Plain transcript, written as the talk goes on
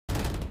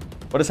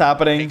What is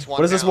happening?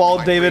 What is this wall,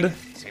 David?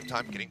 Same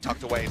time getting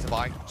tucked away as the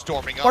buy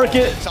storming up. Mark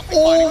it.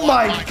 Oh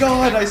my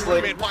god, nice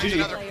play.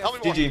 GG.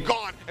 GG.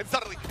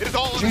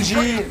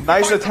 GG.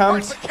 Nice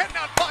attempt.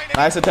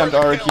 Nice attempt,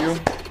 RRQ.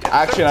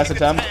 Actually, nice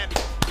attempt.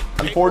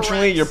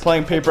 Unfortunately, you're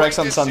playing Paper X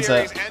on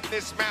Sunset.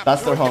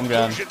 That's their home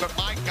ground.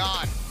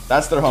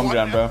 That's their home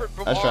ground, bro.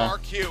 Nice try.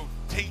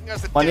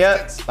 On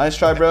yet? Nice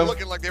try, bro.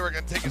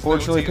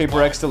 Unfortunately,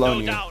 Paper X still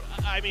own you.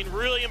 I mean,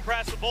 really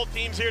impressed with both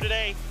teams here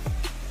today.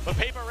 But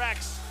Paper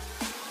X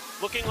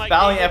looking like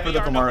valiant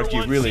effort from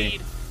RRQ,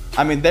 really.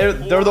 I mean, they're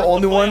the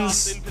only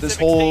ones this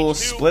whole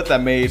split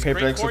that made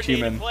Paper X look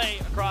human.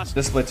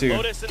 This split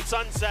too.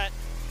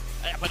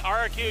 But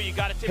RRQ, you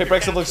got to Paper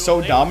X looked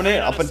so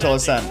dominant up until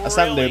Ascent.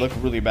 Ascent, they look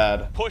really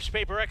bad. Push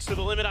Paper X to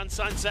the limit on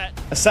Sunset.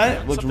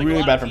 Ascent looked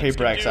really bad from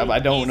Paper X. I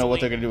don't know what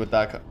they're gonna do with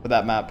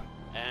that map.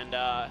 And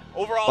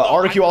overall, but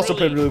RRQ also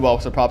played really well,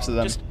 so props to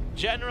them. Just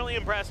generally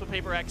impressed with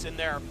Paper X in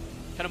their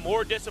kind of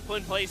more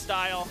disciplined play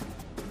style.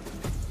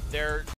 They're